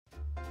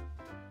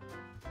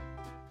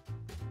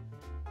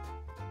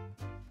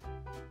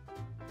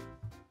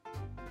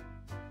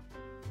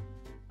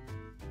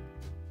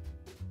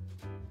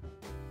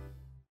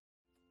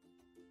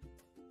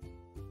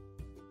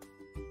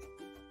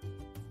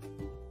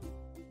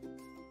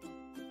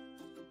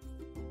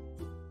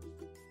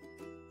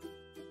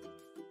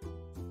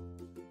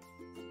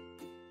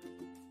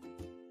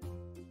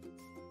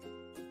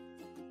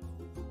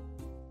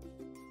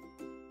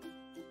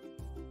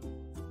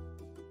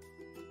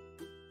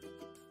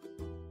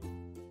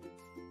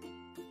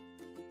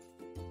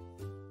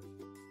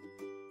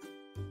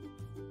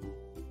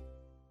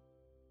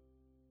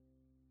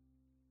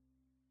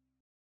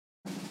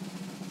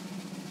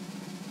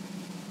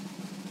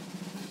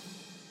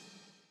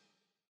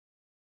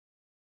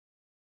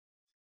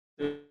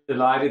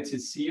Delighted to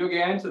see you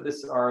again. So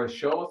this is our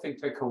show, Think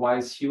Tech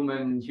Hawaii's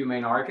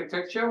Humane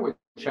Architecture, which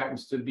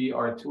happens to be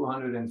our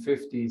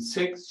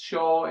 256th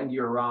show, and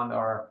you're around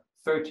our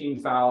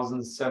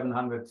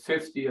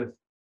 13,750th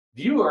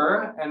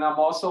viewer. And I'm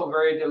also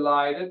very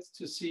delighted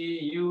to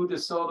see you,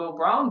 DeSoto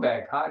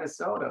Brownback. Hi,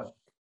 DeSoto.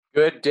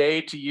 Good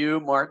day to you,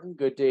 Martin.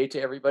 Good day to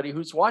everybody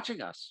who's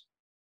watching us.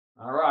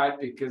 All right,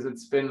 because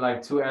it's been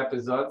like 2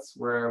 episodes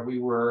where we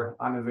were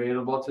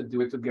unavailable to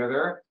do it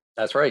together.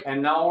 That's right.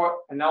 And now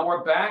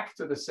we're back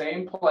to the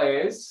same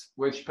place,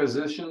 which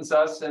positions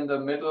us in the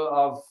middle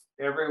of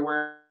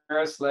everywhere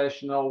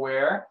 /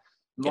 nowhere,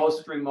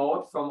 most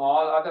remote from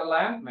all other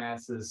land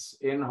masses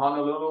in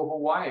Honolulu,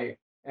 Hawaii.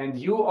 And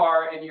you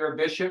are in your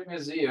Bishop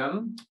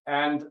Museum,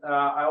 and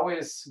I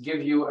always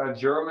give you a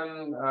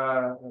German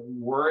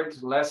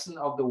word lesson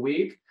of the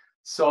week.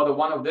 So the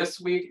one of this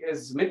week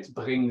is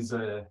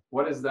Mitbringsel.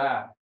 What is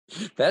that?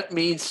 That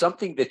means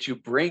something that you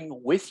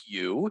bring with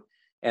you.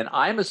 And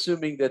I'm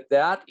assuming that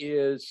that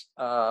is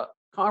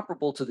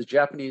comparable to the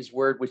Japanese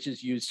word, which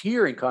is used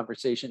here in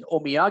conversation,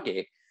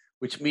 omiyage,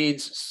 which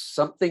means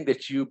something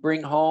that you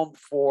bring home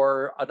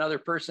for another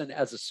person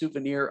as a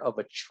souvenir of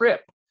a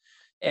trip.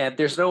 And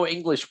there's no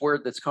English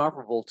word that's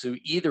comparable to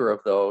either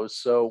of those.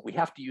 So we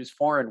have to use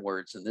foreign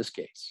words in this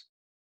case.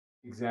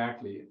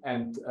 Exactly.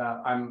 And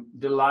I'm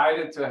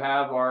delighted to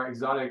have our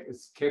exotic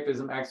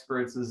escapism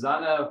expert,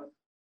 Susanne,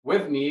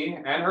 with me,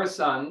 and her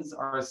sons,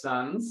 our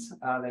sons,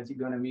 that you're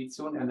going to meet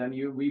soon. And then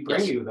we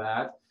bring you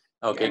that.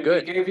 Okay, and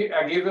good. I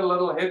gave you a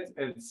little hint.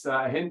 It's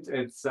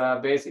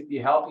basically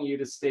helping you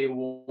to stay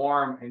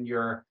warm in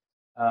your,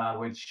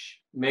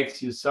 which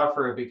makes you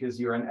suffer because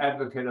you're an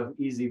advocate of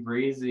easy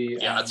breezy.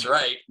 Yeah, that's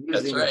right.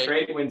 Using the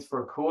trade winds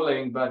for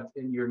cooling, but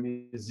in your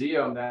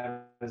museum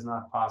that is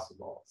not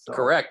possible. So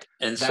correct.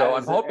 And so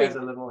I'm hoping as a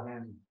little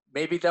hint.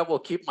 Maybe that will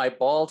keep my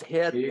bald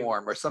head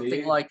warm or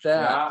something like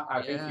that. Yeah,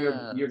 I think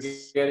you're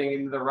getting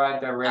in the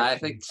right direction. I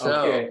think so.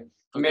 Okay.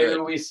 Maybe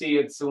we see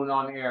it soon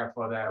on air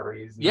for that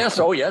reason. Yes.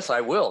 Oh, yes, I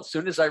will. As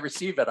soon as I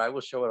receive it, I will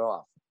show it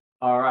off.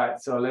 All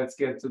right. So let's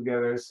get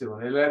together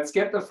soon. And let's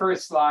get the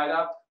first slide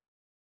up,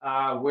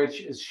 which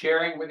is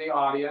sharing with the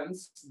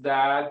audience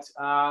that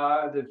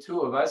the two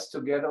of us,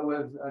 together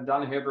with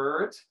Don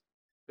Hibbert,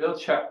 Bill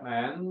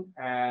Chapman,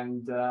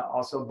 and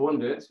also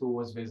Bundit, who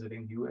was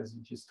visiting you, as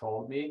you just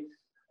told me,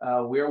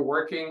 we're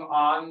working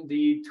on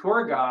the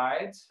tour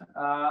guide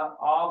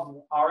of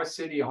our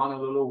city,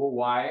 Honolulu,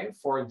 Hawaii,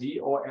 for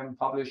DOM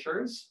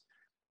Publishers.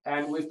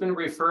 And we've been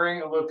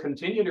referring and will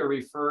continue to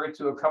refer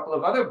to a couple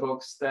of other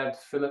books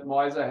that Philip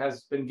Moisa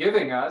has been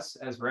giving us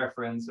as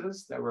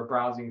references that we're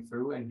browsing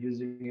through and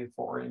using it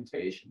for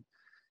orientation.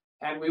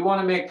 And we want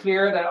to make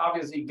clear that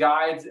obviously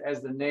guides,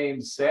 as the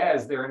name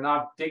says, they're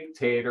not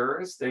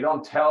dictators. They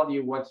don't tell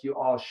you what you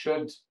all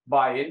should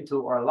buy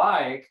into or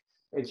like.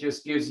 It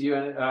just gives you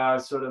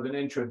sort of an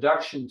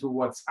introduction to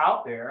what's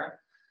out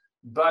there.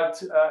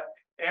 But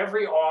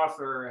every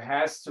author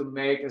has to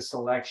make a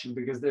selection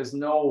because there's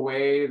no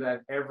way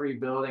that every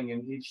building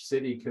in each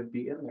city could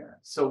be in there.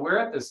 So we're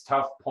at this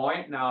tough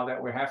point now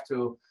that we have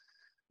to,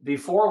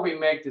 before we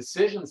make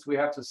decisions, we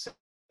have to set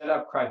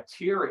up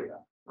criteria,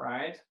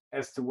 right,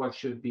 as to what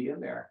should be in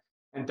there.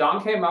 And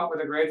Don came up with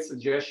a great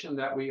suggestion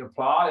that we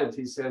applauded.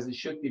 He says it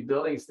should be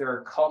buildings that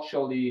are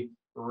culturally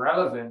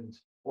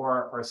relevant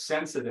or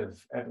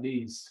sensitive, at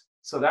least.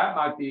 So that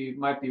might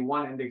be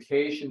one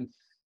indication.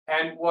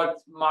 And what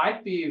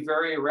might be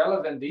very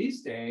relevant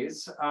these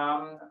days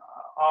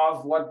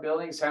of what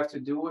buildings have to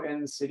do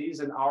in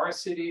cities, in our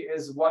city,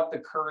 is what the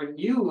current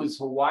news,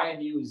 Hawaiian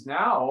News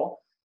Now,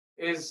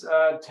 is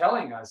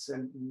telling us.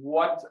 And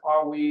what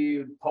are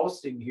we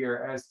posting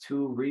here as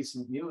 2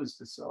 recent news,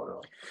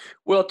 DeSoto?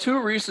 Well, 2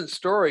 recent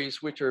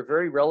stories which are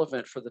very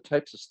relevant for the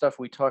types of stuff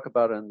we talk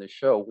about on the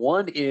show.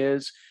 One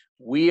is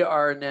we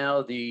are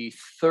now the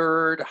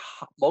 3rd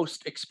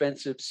most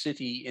expensive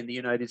city in the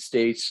United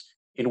States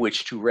in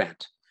which to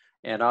rent.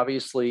 And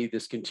obviously,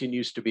 this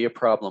continues to be a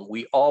problem.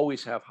 We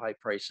always have high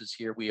prices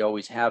here. We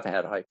always have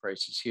had high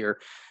prices here.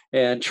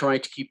 And trying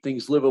to keep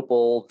things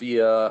livable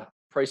via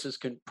price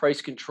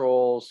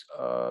controls,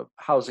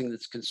 housing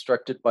that's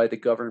constructed by the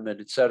government,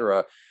 et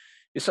cetera,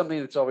 is something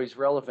that's always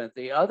relevant.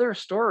 The other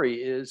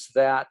story is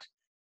that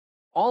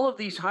all of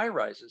these high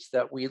rises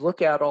that we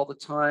look at all the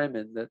time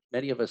and that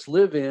many of us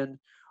live in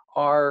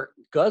are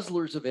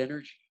guzzlers of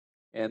energy.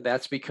 And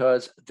that's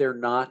because they're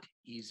not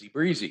easy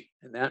breezy.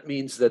 And that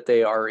means that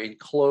they are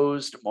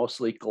enclosed,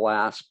 mostly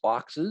glass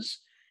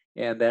boxes.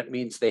 And that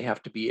means they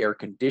have to be air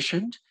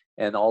conditioned.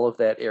 And all of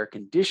that air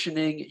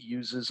conditioning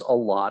uses a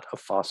lot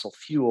of fossil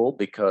fuel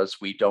because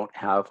we don't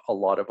have a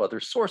lot of other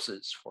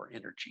sources for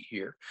energy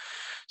here.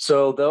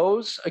 So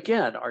those,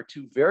 again, are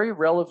 2 very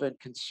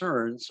relevant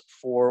concerns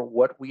for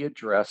what we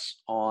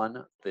address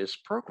on this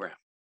program.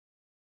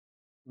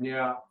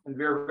 Yeah, and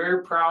we're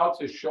very proud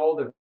to show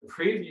the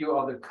preview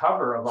of the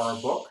cover of our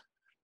book,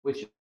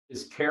 which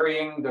is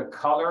carrying the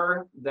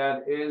color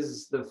that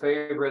is the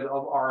favorite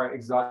of our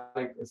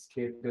exotic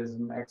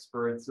escapism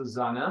expert,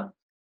 Susanne.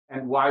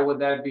 And why would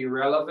that be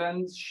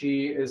relevant?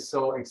 She is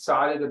so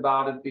excited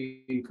about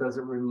it because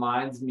it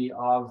reminds me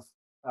of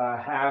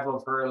half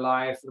of her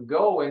life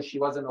ago when she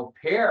was an au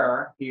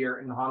pair here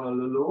in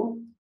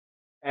Honolulu.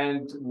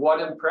 And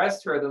what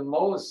impressed her the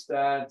most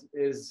that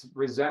is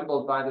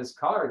resembled by this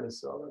color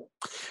disorder?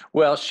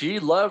 Well, she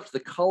loved the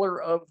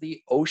color of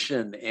the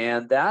ocean,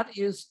 and that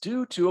is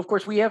due to, of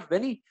course, there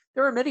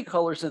are many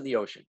colors in the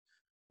ocean.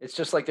 It's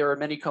just like there are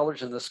many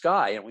colors in the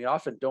sky, and we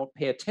often don't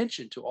pay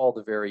attention to all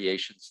the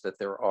variations that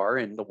there are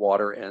in the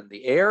water and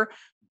the air.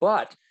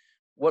 But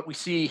what we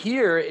see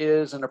here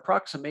is an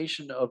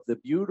approximation of the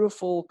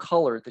beautiful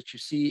color that you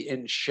see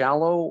in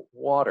shallow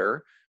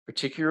water,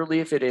 particularly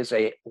if it is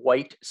a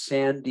white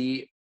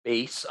sandy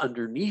base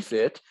underneath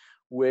it,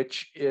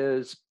 which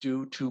is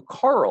due to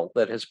coral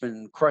that has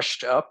been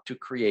crushed up to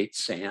create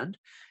sand.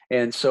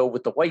 And so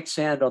with the white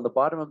sand on the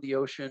bottom of the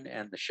ocean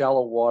and the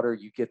shallow water,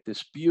 you get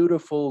this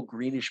beautiful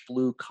greenish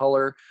blue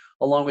color,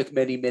 along with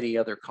many, many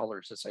other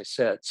colors, as I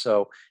said.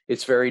 So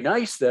it's very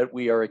nice that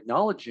we are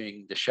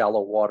acknowledging the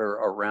shallow water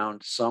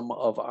around some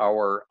of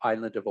our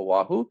island of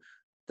Oahu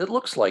that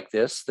looks like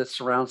this, that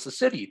surrounds the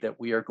city that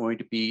we are going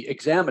to be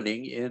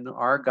examining in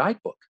our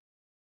guidebook.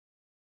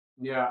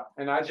 Yeah,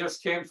 and I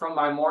just came from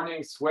my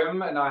morning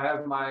swim and I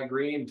have my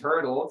green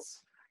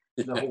turtles,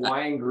 the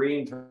Hawaiian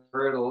green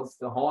turtles,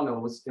 the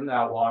honos in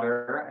that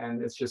water,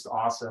 and it's just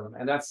awesome.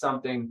 And that's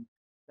something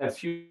that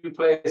few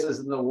places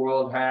in the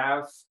world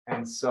have.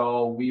 And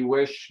so we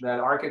wish that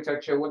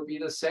architecture would be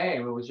the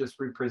same. It would just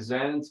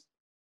represent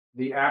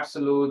the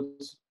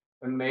absolute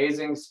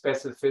amazing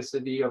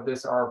specificity of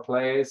this our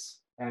place.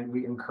 And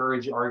we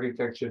encourage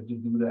architecture to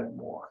do that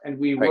more. And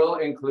we Right. will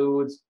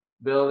include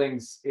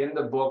buildings in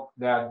the book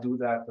that do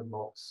that the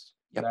most.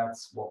 Yep.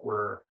 That's what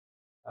we're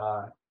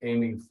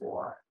aiming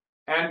for.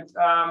 And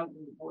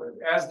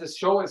as the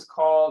show is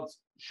called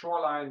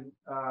Shoreline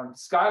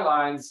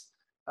Skylines,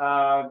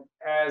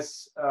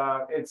 as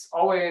it's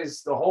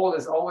always, the whole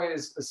is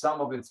always the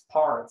sum of its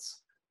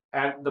parts.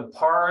 And the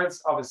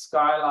parts of a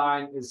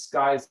skyline is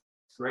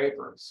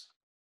skyscrapers.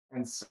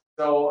 And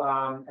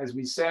so, as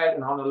we said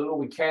in Honolulu,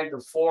 we can't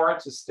afford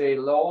to stay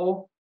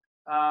low.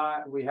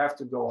 We have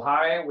to go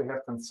high. We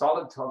have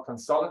to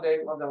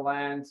consolidate on the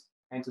land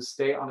and to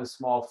stay on a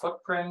small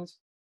footprint.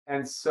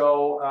 And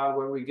so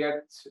when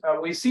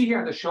we see here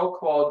in the show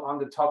quote on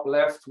the top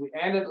left, we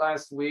ended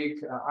last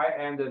week. I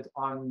ended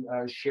on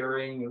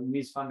sharing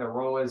Mies van der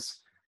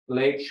Rohe's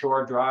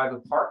Lakeshore Drive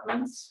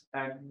apartments.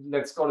 And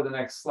let's go to the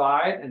next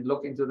slide and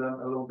look into them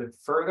a little bit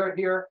further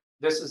here.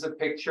 This is a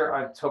picture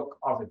I took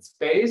of its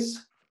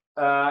base.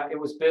 It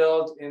was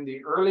built in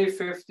the early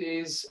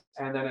 50s.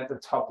 And then at the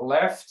top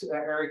left,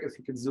 Eric, if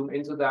you could zoom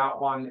into that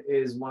one,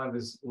 is one of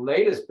his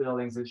latest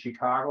buildings in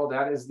Chicago.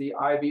 That is the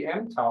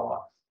IBM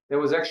Tower. It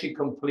was actually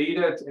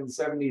completed in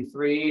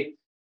 73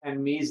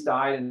 and Mies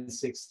died in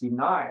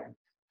 69.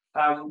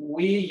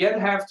 We yet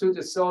have to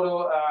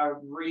DeSoto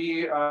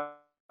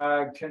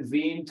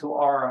convene to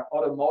our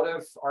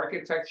automotive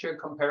architecture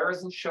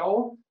comparison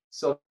show.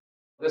 So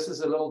this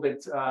is a little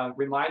bit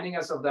reminding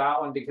us of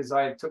that one because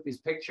I took these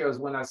pictures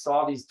when I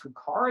saw these two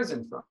cars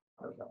in front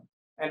of them.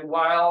 And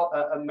while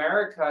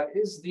America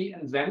is the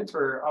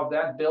inventor of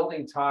that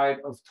building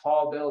type of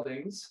tall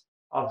buildings,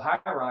 of high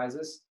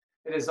rises,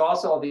 it is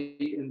also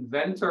the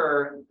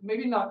inventor,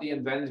 maybe not the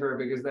inventor,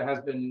 because there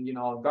has been,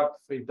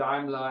 Gottfried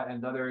Daimler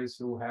and others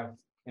who have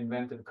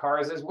invented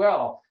cars as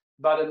well.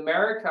 But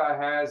America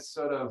has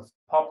sort of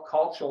pop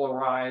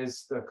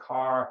culturalized the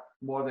car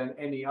more than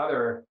any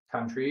other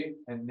country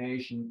and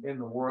nation in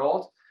the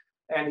world.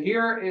 And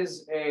here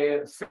is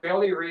a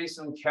fairly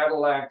recent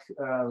Cadillac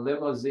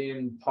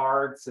limousine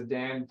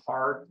sedan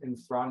parked in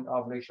front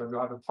of Lakeshore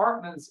Drive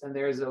Apartments. And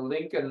there's a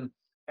Lincoln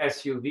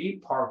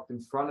SUV parked in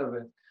front of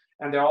it.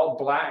 And they're all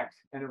black.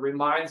 And it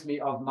reminds me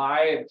of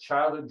my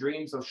childhood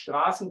dreams of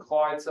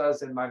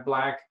Straßenkreuzers and my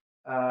black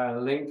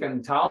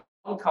Lincoln town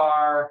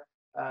car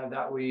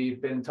that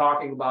we've been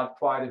talking about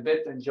quite a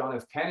bit, and John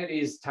F.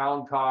 Kennedy's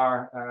town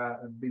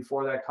car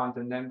before that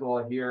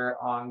Continental here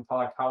on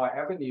Kalakaua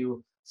Avenue.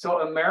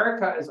 So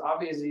America is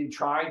obviously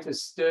trying to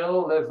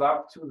still live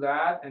up to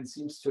that and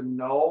seems to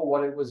know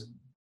what it was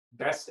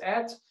best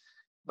at.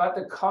 But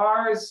the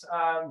cars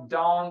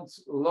don't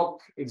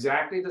look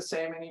exactly the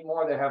same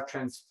anymore. They have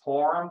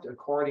transformed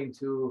according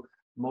to,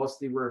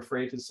 mostly we're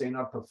afraid to say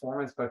not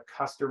performance, but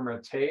customer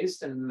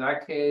taste. And in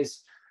that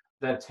case,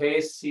 the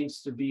taste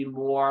seems to be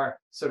more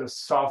sort of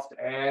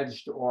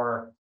soft-edged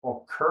or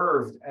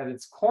curved at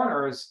its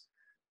corners.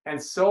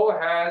 And so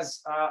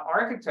has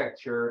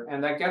architecture.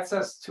 And that gets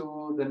us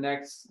to the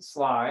next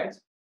slide.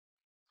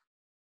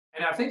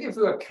 And I think if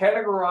we are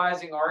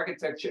categorizing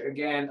architecture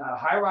again,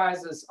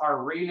 high-rises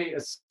are really a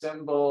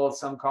symbol,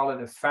 some call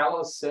it a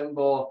phallus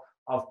symbol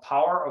of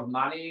power, of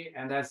money,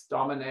 and that's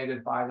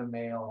dominated by the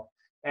male.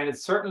 And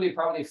it's certainly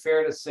probably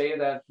fair to say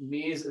that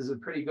Mies is a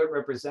pretty good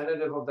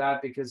representative of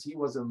that because he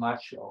was a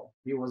macho.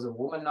 He was a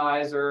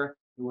womanizer,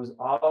 he was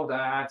all of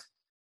that,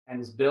 and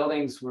his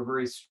buildings were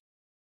very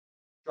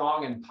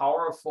strong and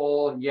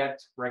powerful, yet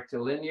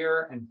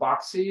rectilinear and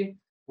boxy.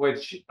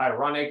 which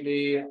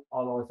ironically,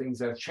 although things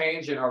have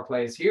changed in our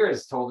place here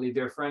is totally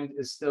different,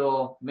 is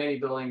still many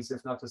buildings,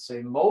 if not to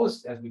say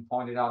most, as we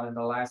pointed out in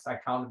the last, I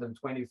counted them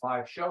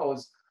 25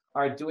 shows,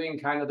 are doing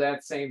kind of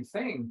that same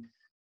thing.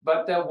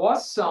 But there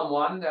was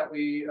someone that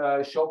we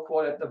show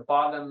quote at the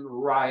bottom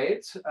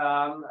right,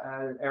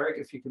 Eric,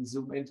 if you can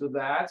zoom into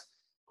that,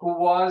 who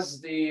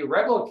was the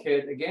rebel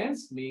kid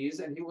against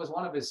Mies, and he was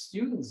one of his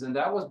students, and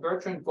that was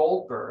Bertrand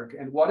Goldberg.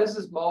 And what is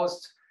his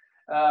most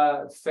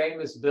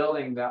famous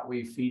building that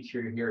we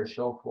feature here,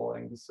 show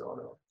quoting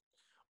DeSoto?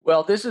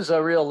 Well, this is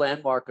a real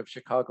landmark of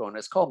Chicago, and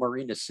it's called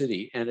Marina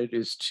City, and it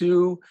is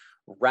two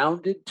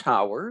rounded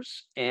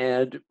towers,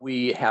 and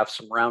we have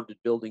some rounded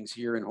buildings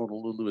here in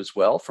Honolulu as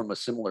well from a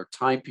similar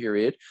time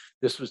period.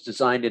 This was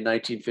designed in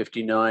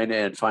 1959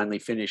 and finally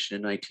finished in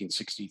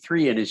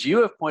 1963. And as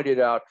you have pointed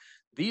out,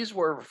 these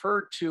were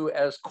referred to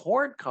as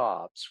corn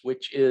cobs,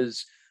 which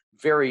is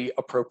very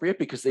appropriate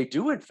because they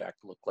do in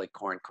fact look like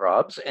corn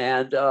cobs,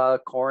 and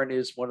corn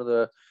is one of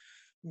the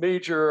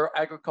major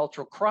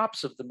agricultural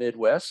crops of the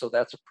Midwest, so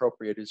that's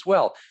appropriate as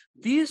well.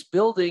 These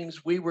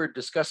buildings we were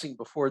discussing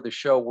before the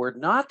show were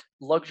not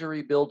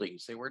luxury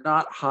buildings. They were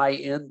not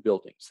high-end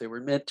buildings. They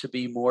were meant to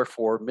be more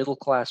for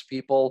middle-class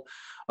people,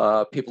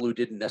 people who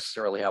didn't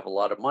necessarily have a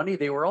lot of money.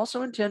 They were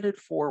also intended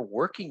for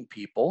working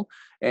people,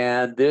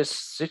 and their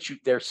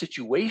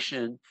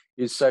situation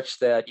is such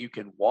that you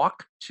can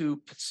walk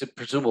to,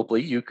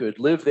 presumably you could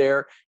live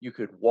there, you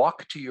could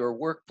walk to your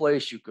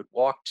workplace, you could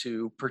walk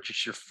to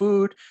purchase your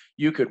food,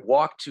 you could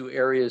walk to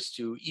areas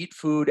to eat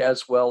food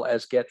as well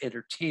as get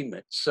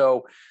entertainment.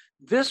 So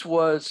this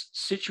was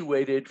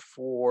situated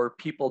for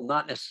people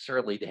not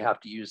necessarily to have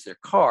to use their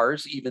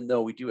cars, even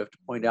though we do have to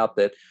point out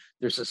that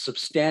there's a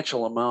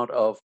substantial amount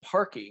of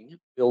parking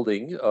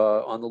building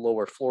on the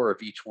lower floor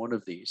of each one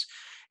of these.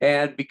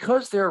 And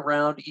because they're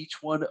around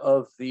each one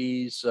of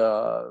these,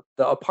 the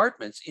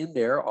apartments in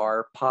there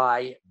are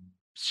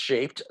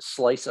pie-shaped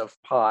slice of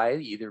pie,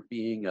 either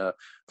being a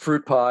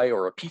fruit pie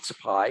or a pizza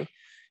pie.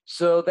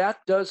 So that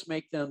does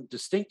make them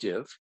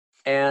distinctive.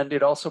 And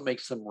it also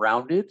makes them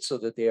rounded so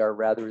that they are,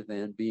 rather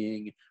than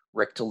being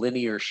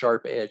rectilinear,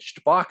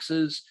 sharp-edged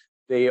boxes,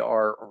 they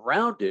are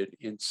rounded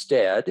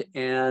instead.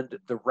 And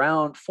the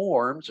round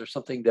forms are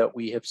something that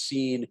we have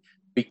seen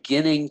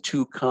beginning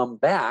to come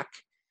back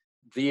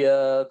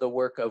via the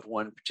work of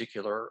one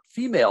particular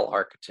female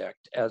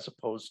architect as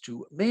opposed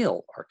to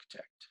male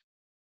architect.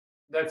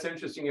 That's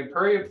interesting. A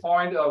very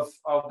point of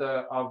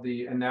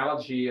the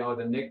analogy or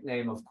the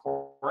nickname of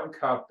corn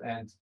cup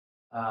and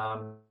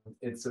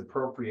its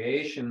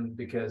appropriation,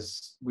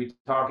 because we're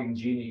talking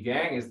Jeannie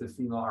Gang is the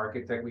female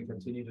architect we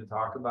continue to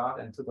talk about,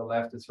 and to the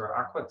left is her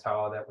Aqua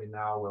Tower that we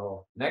now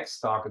will next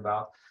talk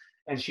about.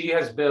 And she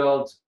has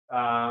built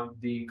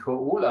the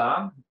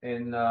Ko'ula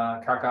in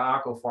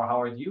Kaka'ako for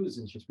Howard Hughes,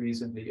 and just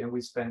recently, and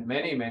we spent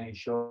many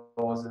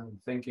shows and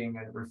thinking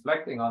and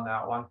reflecting on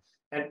that one.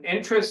 And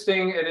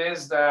interesting it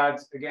is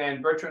that,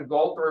 again, Bertrand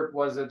Goldberg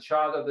was a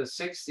child of the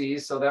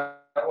 60s, so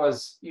that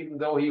was, even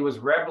though he was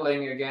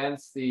rebelling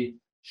against the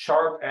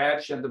sharp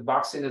edge and the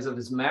boxiness of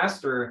his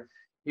master,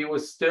 he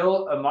was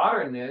still a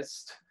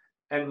modernist.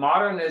 And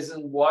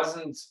modernism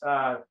wasn't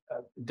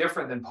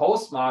different than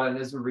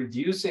postmodernism,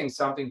 reducing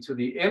something to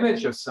the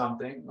image of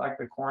something, like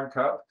the corn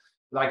cup,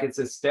 like its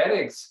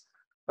aesthetics,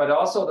 but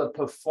also the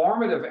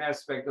performative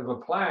aspect of a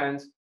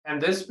plant.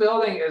 And this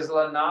building is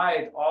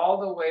lanai all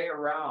the way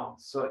around.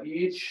 So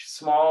each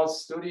small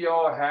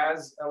studio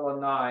has a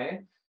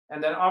lanai.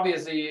 And then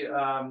obviously,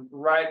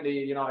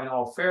 rightly, in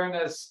all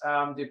fairness,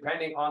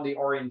 depending on the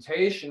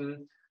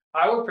orientation,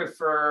 I would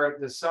prefer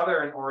the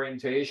southern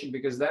orientation,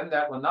 because then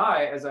that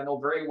lanai, as I know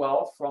very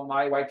well from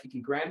my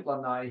Waikiki Grand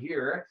lanai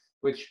here,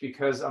 which,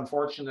 because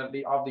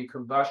unfortunately of the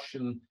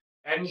combustion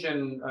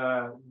engine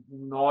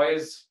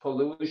noise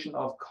pollution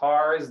of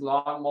cars,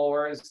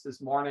 lawnmowers,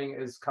 this morning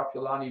is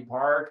Kapiolani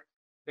Park,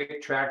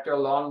 big tractor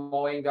lawn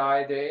mowing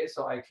guy day,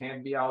 so I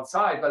can't be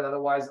outside, but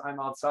otherwise I'm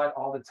outside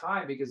all the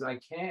time because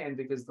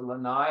the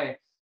lanai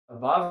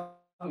above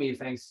me,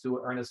 thanks to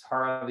Ernest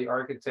Hara, the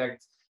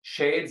architect,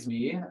 shades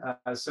me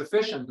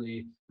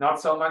sufficiently,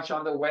 not so much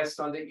on the west,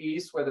 on the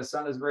east, where the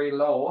sun is very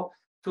low.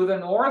 To the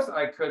north,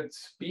 I could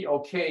be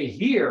okay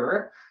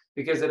here,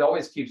 because it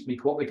always keeps me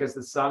cool because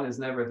the sun is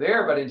never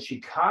there. But in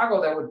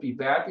Chicago, that would be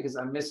bad because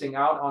I'm missing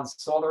out on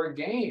solar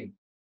gain,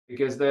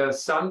 because the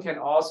sun can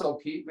also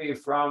keep me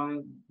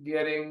from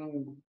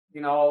getting,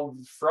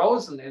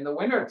 frozen in the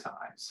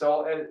wintertime.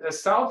 So a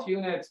south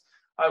unit,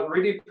 I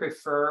really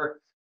prefer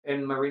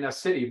in Marina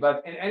City.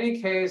 But in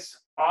any case,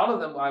 all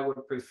of them I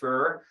would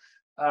prefer.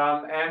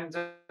 One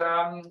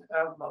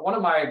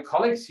of my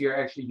colleagues here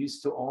actually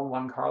used to own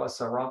one, Carlos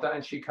Saranta,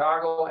 in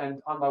Chicago.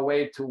 And on my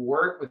way to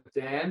work with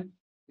Dan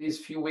these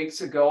few weeks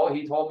ago,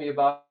 he told me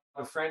about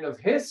a friend of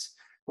his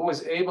who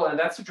was able, and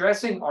that's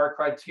addressing our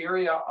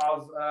criteria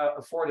of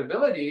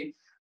affordability.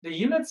 The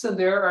units in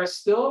there are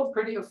still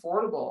pretty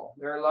affordable.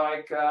 They're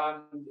like,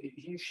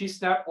 she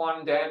snapped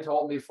one, Dan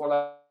told me, for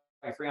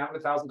like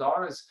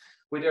 $300,000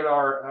 We did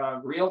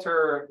our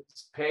realtor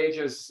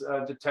pages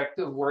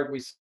detective work. We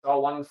saw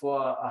one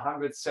for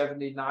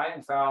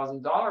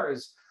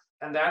 $179,000.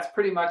 And that's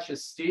pretty much a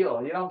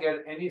steal. You don't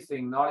get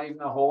anything, not even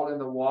a hole in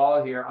the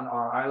wall here on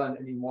our island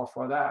anymore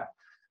for that.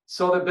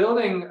 So the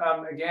building,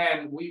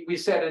 again, we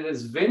said it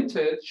is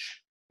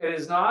vintage. It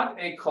is not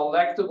a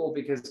collectible,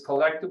 because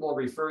collectible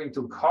referring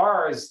to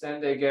cars, then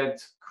they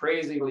get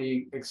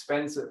crazily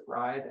expensive,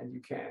 right? And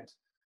you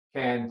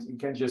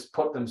can just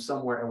put them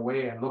somewhere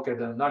away and look at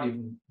them, not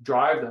even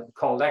drive them.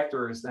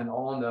 Collectors then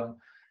own them,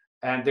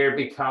 and they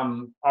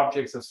become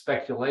objects of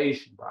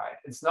speculation, right?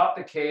 It's not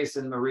the case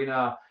in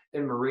Marina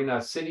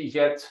City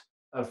yet,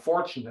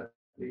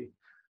 fortunately.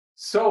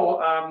 So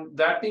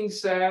that being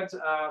said,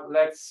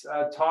 let's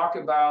talk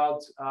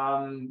about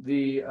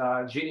the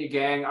Genie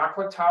Gang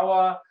Aqua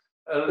Tower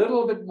a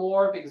little bit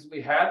more, because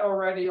we had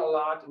already a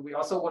lot. We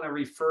also want to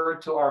refer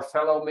to our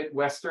fellow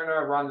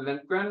Midwesterner, Ron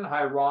Lindgren.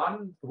 Hi,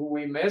 Ron, who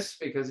we miss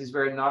because he's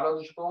very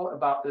knowledgeable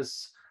about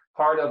this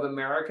part of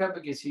America,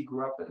 because he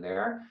grew up in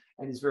there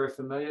and he's very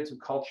familiar to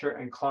culture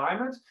and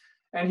climate.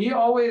 And he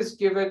always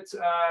give it,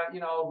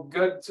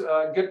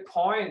 good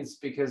points,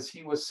 because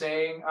he was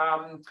saying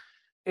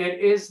it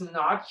is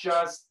not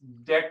just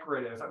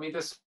decorative. I mean,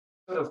 this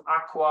sort of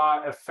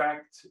aqua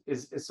effect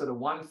is sort of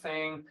one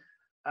thing,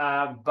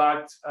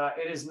 but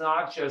it is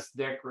not just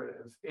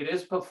decorative. It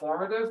is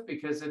performative,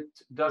 because it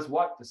does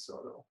what,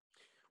 DeSoto?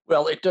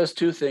 Well, it does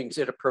two things.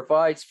 It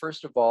provides,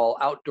 first of all,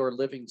 outdoor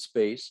living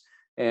space.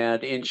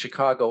 And in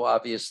Chicago,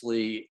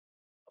 obviously,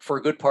 for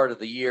a good part of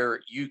the year,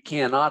 you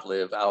cannot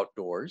live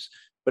outdoors.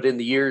 But in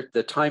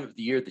the time of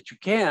the year that you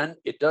can,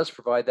 it does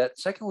provide that.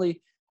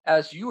 Secondly,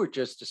 as you were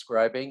just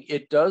describing,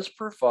 it does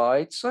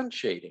provide sun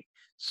shading.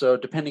 So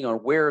depending on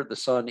where the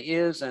sun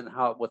is and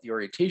what the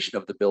orientation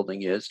of the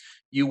building is,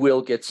 you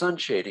will get sun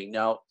shading.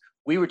 Now,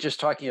 we were just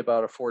talking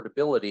about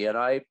affordability, and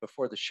I,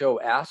 before the show,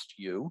 asked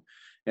you,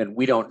 and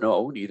we don't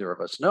know, neither of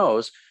us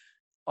knows,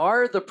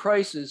 are the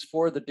prices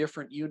for the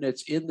different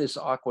units in this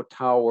Aqua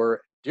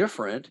Tower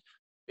different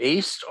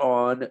based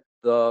on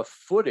the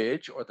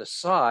footage or the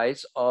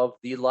size of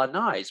the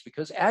lanais?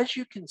 Because as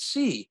you can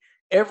see,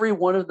 every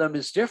one of them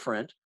is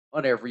different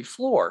on every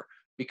floor,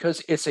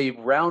 because it's a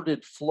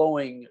rounded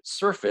flowing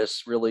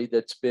surface, really,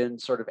 that's been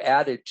sort of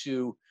added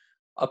to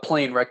a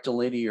plain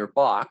rectilinear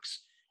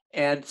box.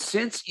 And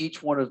since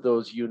each one of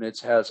those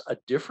units has a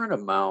different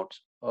amount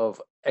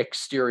of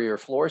exterior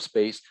floor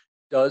space,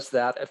 does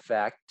that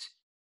affect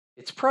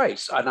its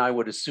price? And I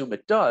would assume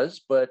it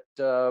does, but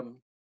that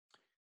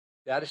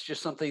is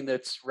just something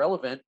that's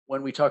relevant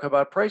when we talk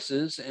about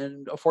prices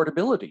and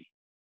affordability.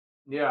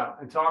 Yeah,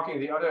 and talking,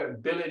 the other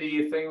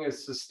ability thing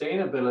is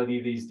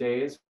sustainability these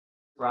days,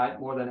 right?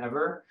 More than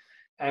ever.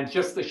 And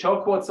just the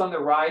show quotes on the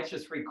right,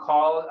 just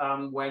recall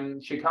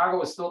when Chicago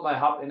was still my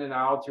hub in and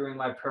out during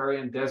my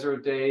prairie and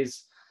desert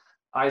days,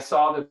 I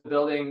saw the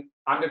building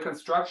under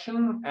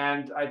construction,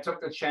 and I took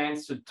the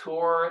chance to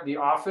tour the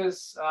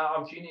office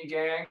of Genie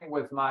Gang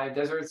with my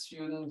desert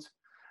student,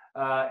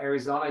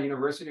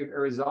 University of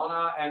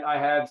Arizona. And I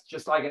had,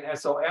 just like an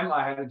SOM,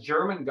 I had a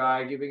German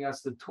guy giving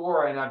us the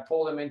tour, and I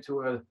pulled him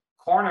into a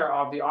corner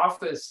of the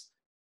office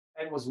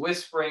and was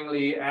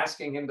whisperingly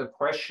asking him the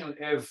question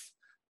if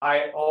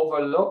I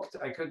overlooked,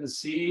 I couldn't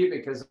see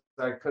because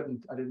I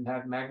didn't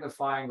have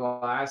magnifying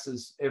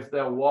glasses, if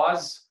there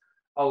was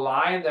a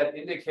line that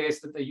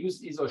indicates that they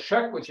used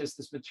iso-choc, which is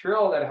this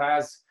material that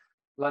has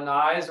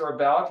lanais or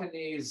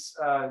balconies,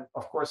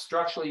 of course,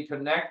 structurally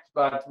connect,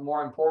 but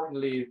more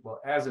importantly,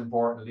 well, as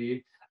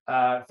importantly,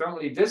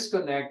 thermally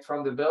disconnect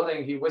from the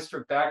building. He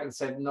whispered back and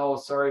said, "No,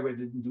 sorry, we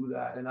didn't do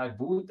that." And I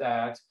booed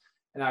that,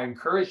 and I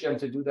encourage them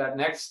to do that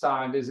next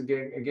time. Is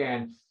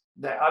again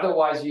that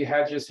otherwise you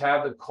had just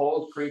have the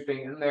cold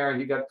creeping in there.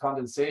 You got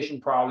condensation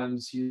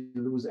problems. You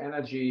lose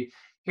energy.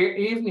 Here,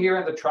 even here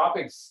in the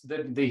tropics,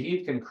 the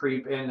heat can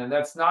creep in, and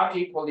that's not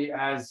equally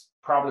as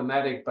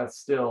problematic, but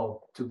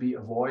still to be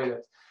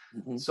avoided.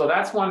 Mm-hmm. So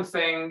that's one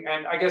thing.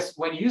 And I guess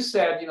when you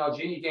said,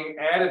 Genie Gang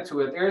added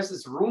to it, there's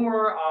this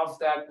rumor of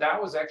that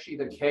was actually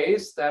the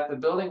case, that the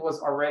building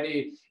was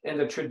already in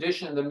the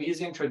tradition, the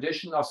Miesian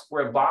tradition of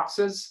square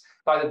boxes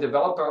by the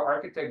developer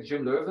architect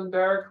Jim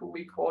Löwenberg, who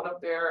we quote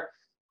up there,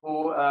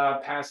 who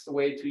passed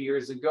away 2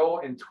 years ago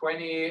in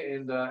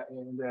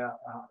the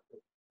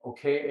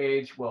okay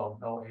age. Well,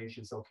 no age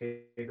is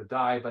okay to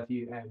die, but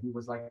he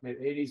was like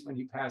mid-80s when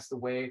he passed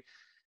away.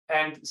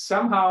 And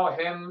somehow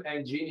him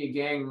and Genie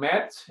Gang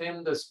met,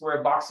 him, the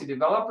square boxy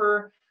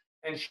developer,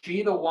 and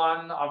she, the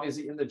one,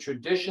 obviously in the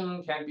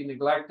tradition, can't be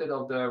neglected,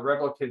 of the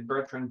rebel kid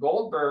Bertrand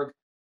Goldberg,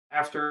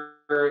 after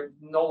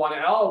no one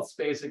else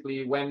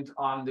basically went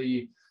on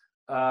the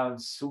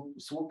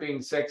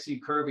swooping,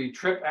 sexy, curvy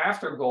trip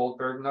after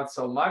Goldberg. Not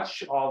so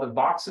much. All the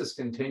boxes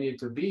continued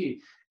to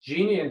be.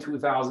 Genie in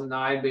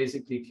 2009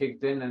 basically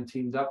kicked in and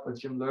teamed up with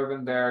Jim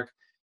Löwenberg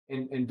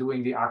in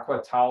doing the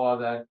Aqua Tower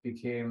that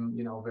became,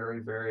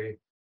 very, very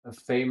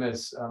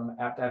famous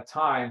at that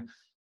time.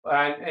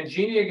 And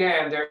Jeannie,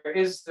 again, there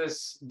is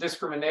this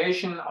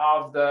discrimination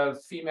of the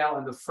female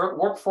in the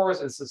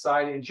workforce and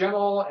society in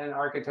general, and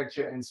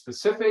architecture in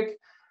specific,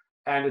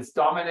 and it's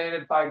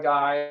dominated by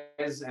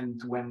guys.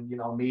 And when, you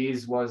know,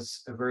 Mies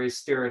was a very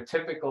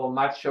stereotypical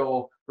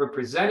macho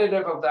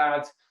representative of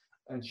that,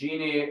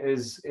 Jeannie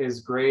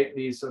is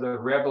greatly sort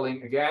of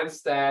rebelling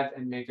against that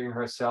and making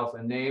herself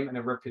a name and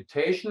a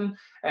reputation.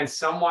 And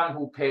someone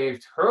who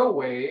paved her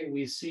way,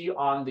 we see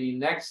on the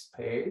next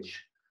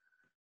page,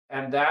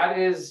 and that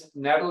is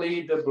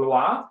Nathalie de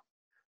Blois,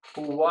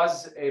 who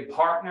was a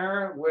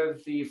partner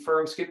with the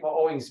firm Skidmore,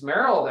 Owings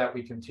Merrill that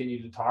we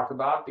continue to talk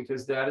about,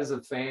 because that is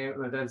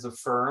a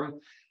firm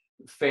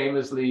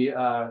famously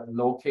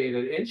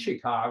located in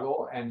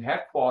Chicago and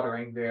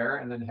headquartering there,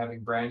 and then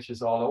having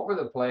branches all over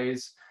the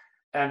place.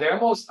 And their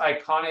most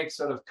iconic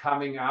sort of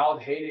coming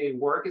out heyday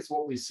work is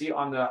what we see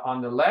on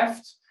the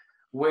left,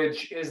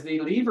 which is the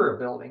Lever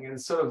Building, and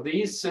sort of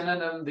the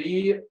synonym,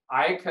 the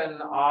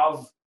icon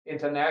of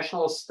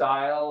international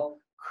style,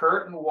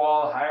 curtain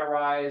wall, high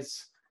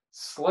rise,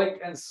 slick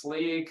and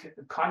sleek,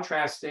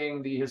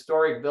 contrasting the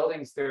historic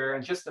buildings there.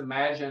 And just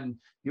imagine,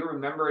 you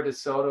remember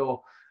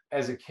DeSoto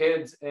as a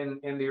kid in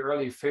the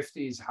early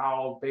 50s,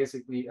 how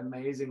basically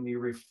amazingly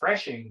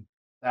refreshing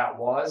that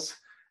was.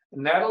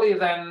 Nathalie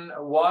then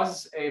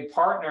was a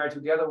partner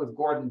together with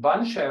Gordon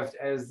Buncheft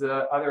as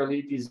the other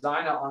lead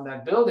designer on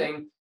that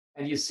building.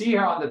 And you see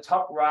here on the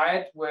top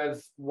right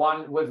with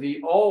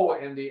the O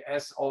in the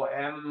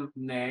SOM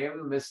name,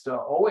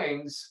 Mr.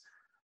 Owings.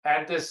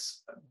 And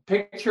this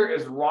picture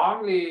is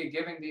wrongly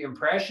giving the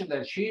impression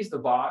that she's the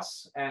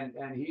boss and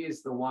he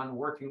is the one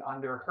working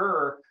under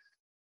her.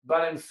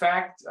 But in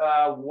fact,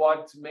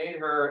 what made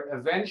her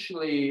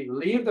eventually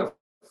leave the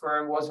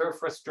firm was her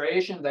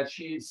frustration that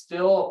she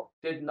still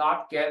did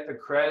not get the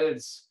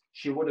credits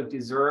she would have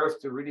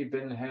deserved to really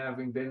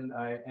having been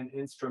an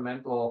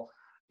instrumental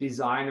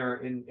designer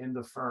in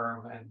the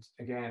firm. And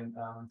again,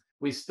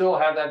 we still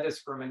have that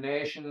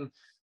discrimination.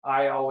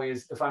 I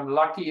always, if I'm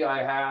lucky,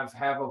 I have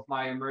half of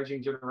my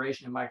emerging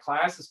generation in my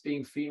classes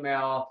being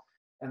female,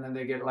 and then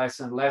they get less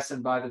and less.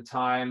 And by the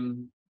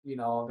time, you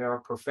know, there are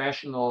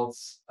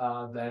professionals,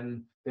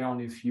 then there are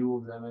only a few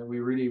of them. And we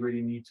really,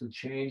 really need to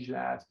change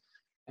that.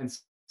 And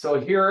so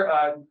here,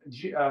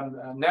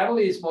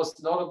 Nathalie's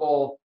most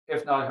notable,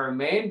 if not her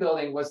main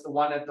building, was the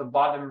one at the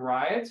bottom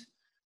right.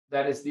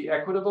 That is the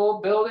Equitable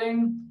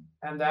Building.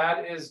 And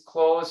that is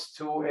close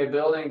to a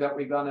building that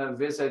we're going to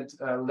visit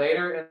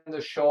later in the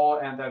show.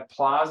 And that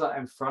plaza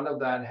in front of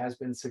that has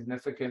been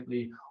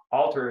significantly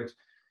altered.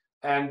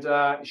 And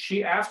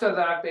she, after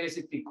that,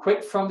 basically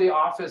quit from the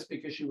office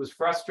because she was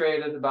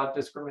frustrated about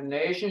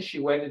discrimination. She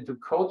went into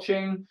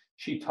coaching.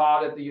 She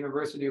taught at the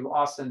University of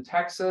Austin,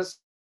 Texas,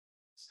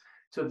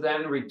 to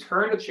then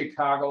return to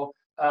Chicago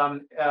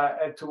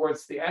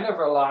towards the end of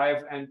her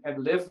life and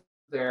live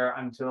there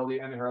until the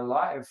end of her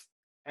life.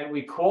 And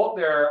we quote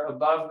there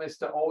above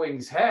Mr.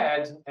 Owings'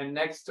 head and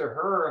next to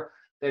her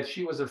that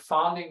she was a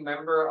founding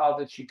member of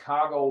the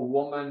Chicago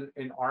Woman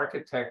in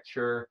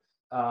Architecture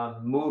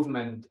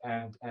movement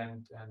and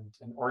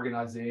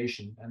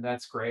organization. And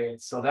that's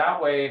great. So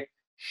that way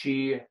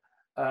she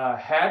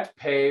had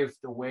paved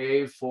the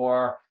way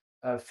for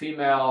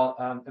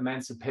female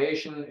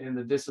emancipation in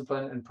the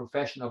discipline and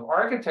profession of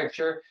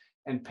architecture,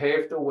 and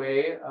paved the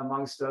way,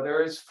 amongst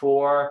others,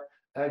 for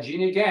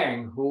Jeannie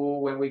Gang, who,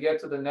 when we get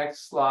to the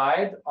next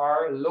slide,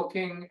 are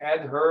looking at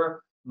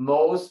her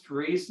most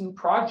recent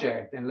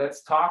project. And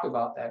let's talk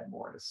about that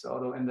more.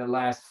 So in the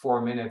last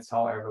 4 minutes,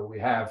 however,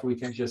 we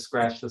can just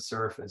scratch the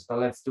surface, but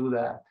let's do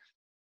that.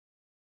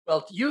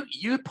 Well,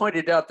 you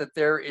pointed out that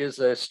there is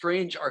a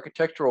strange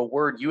architectural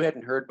word you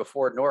hadn't heard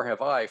before, nor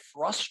have I,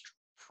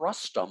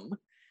 frustum.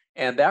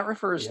 And that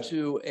refers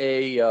to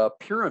a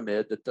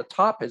pyramid that the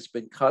top has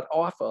been cut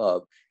off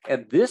of.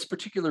 And this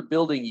particular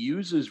building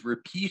uses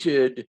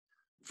repeated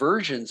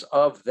versions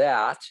of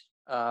that,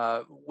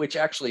 which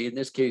actually in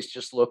this case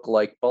just look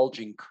like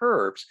bulging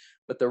curves.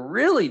 But the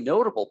really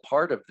notable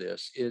part of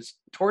this is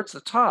towards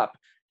the top,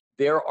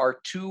 there are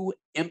 2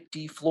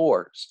 empty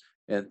floors.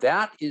 And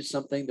that is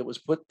something that was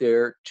put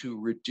there to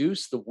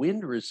reduce the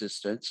wind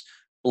resistance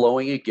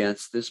blowing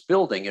against this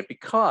building. And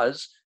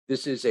because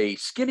this is a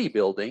skinny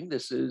building,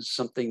 this is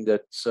something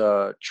that's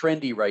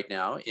trendy right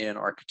now in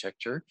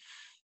architecture,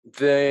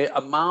 the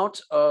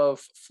amount of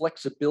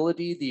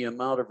flexibility, the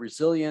amount of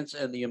resilience,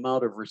 and the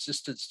amount of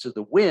resistance to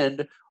the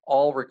wind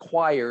all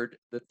required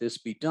that this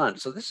be done.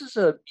 So this is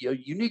a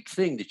unique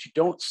thing that you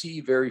don't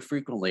see very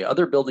frequently.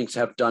 Other buildings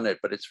have done it,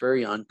 but it's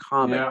very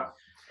uncommon. Yeah.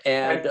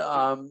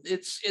 And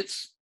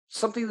it's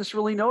something that's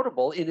really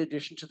notable in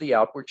addition to the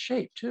outward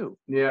shape too.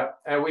 Yeah,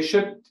 and we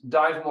should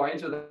dive more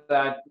into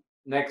that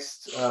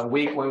next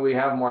week when we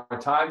have more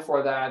time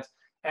for that.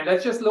 And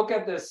let's just look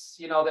at this,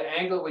 the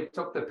angle we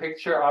took the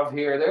picture of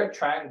here. There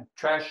are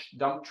trash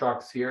dump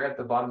trucks here at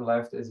the bottom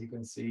left, as you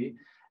can see,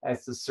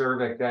 as the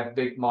Cervec, that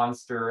big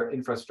monster,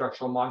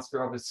 infrastructural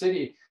monster of a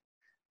city.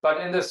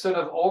 But in this sort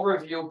of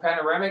overview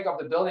panoramic of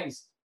the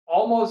buildings,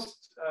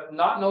 almost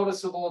not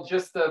noticeable,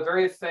 just the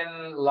very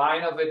thin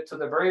line of it to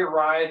the very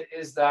right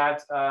is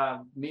that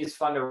Mies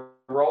van der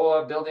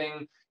Rohe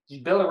building,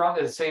 built around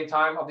at the same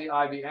time of the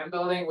IBM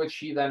building, which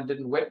he then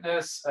didn't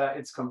witness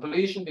its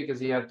completion because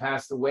he had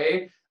passed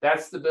away.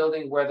 That's the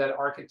building where that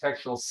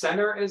architectural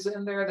center is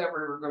in there that we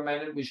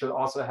recommended we should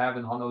also have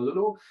in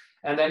Honolulu.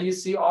 And then you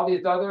see all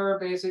these other,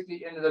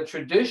 basically in this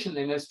tradition,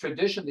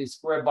 these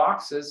square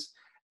boxes.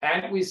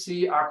 And we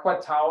see Aqua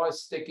Tower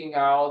sticking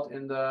out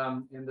in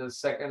the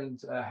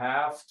second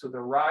half to the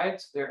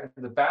right, there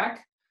in the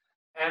back.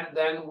 And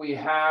then we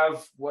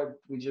have what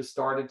we just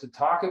started to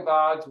talk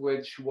about,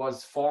 which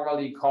was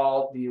formerly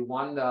called the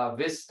Wanda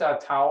Vista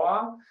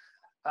Tower,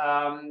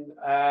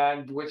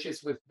 and which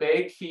is with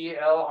Bae-Ki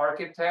L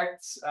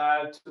Architects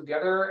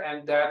together.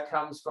 And that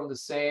comes from the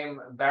same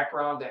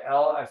background. The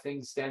L, I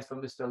think, stands for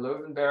Mr.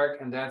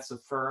 Löwenberg, and that's a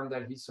firm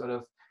that he sort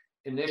of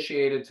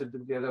initiated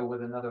together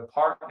with another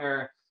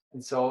partner.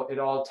 And so it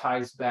all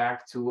ties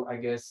back to, I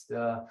guess,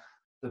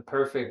 the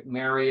perfect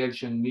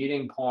marriage and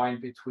meeting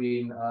point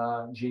between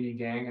Jeannie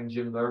Gang and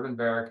Jim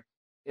Löwenberg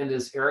in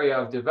this area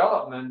of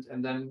development,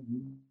 and then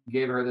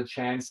gave her the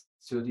chance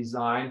to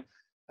design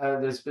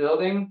this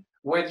building,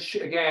 which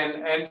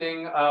again,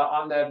 ending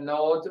on that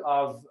note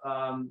of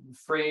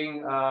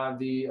freeing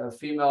the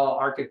female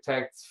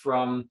architects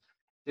from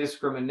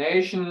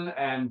discrimination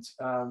and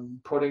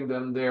putting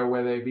them there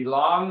where they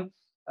belong.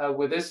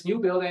 With this new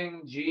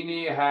building,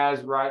 Jeannie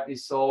has rightly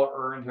so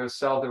earned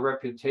herself the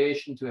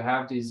reputation to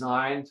have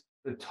designed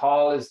the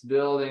tallest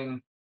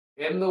building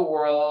in the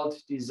world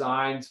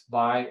designed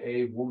by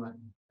a woman.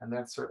 And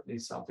that's certainly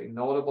something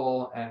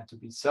notable and to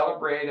be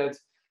celebrated.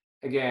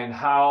 Again,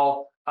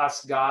 how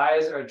us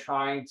guys are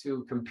trying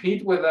to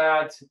compete with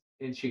that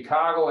in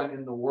Chicago and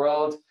in the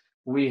world.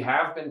 We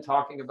have been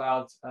talking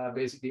about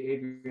basically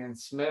Adrian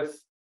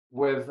Smith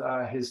with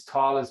his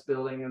tallest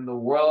building in the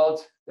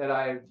world, that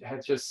I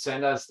had just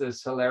sent us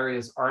this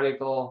hilarious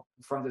article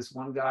from this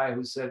one guy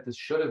who said this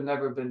should have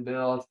never been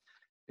built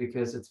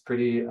because it's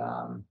pretty,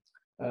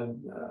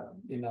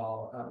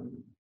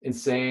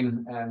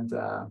 insane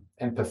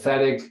and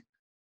pathetic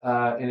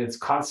in its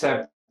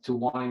concept to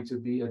wanting to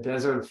be a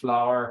desert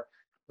flower,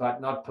 but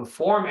not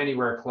perform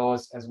anywhere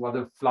close as what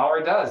a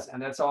flower does.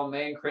 And that's our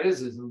main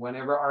criticism.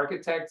 Whenever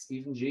architects,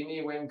 even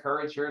Jeannie, we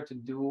encourage her to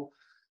do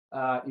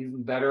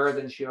even better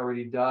than she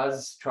already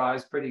does,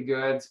 tries pretty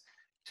good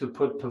to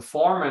put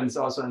performance,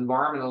 also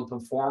environmental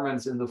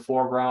performance, in the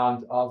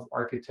foreground of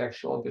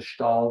architectural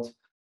gestalt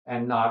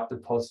and not the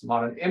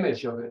postmodern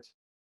image of it.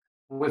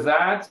 With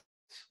that,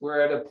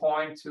 we're at a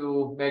point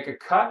to make a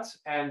cut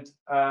and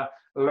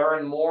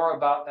learn more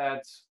about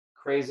that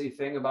crazy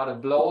thing about a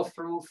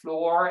blow-through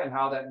floor and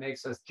how that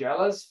makes us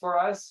jealous for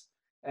us.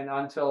 And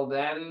until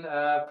then,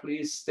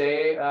 please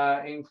stay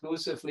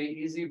inclusively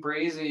easy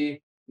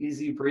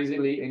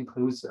breezily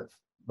inclusive.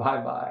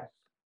 Bye-bye.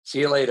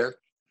 See you later.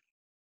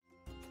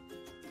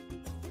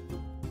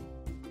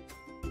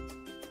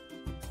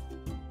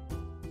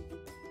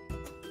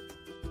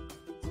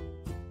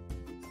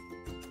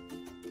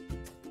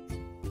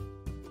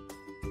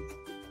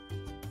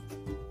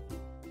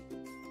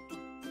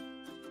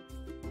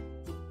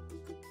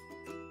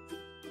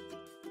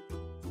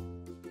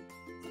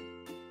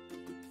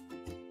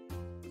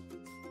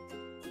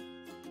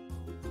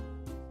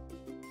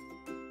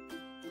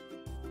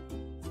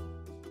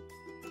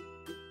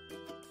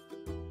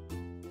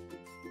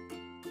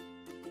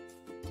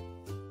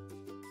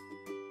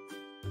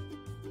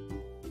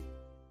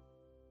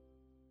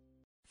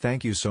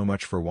 Thank you so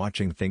much for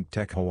watching Think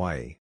Tech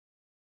Hawaii.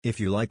 If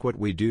you like what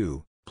we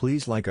do,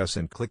 please like us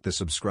and click the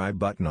subscribe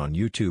button on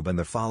YouTube and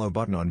the follow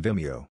button on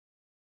Vimeo.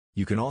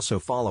 You can also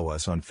follow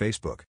us on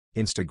Facebook,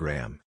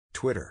 Instagram,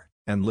 Twitter,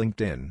 and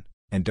LinkedIn,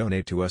 and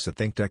donate to us at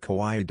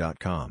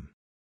thinktechhawaii.com.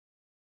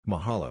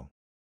 Mahalo.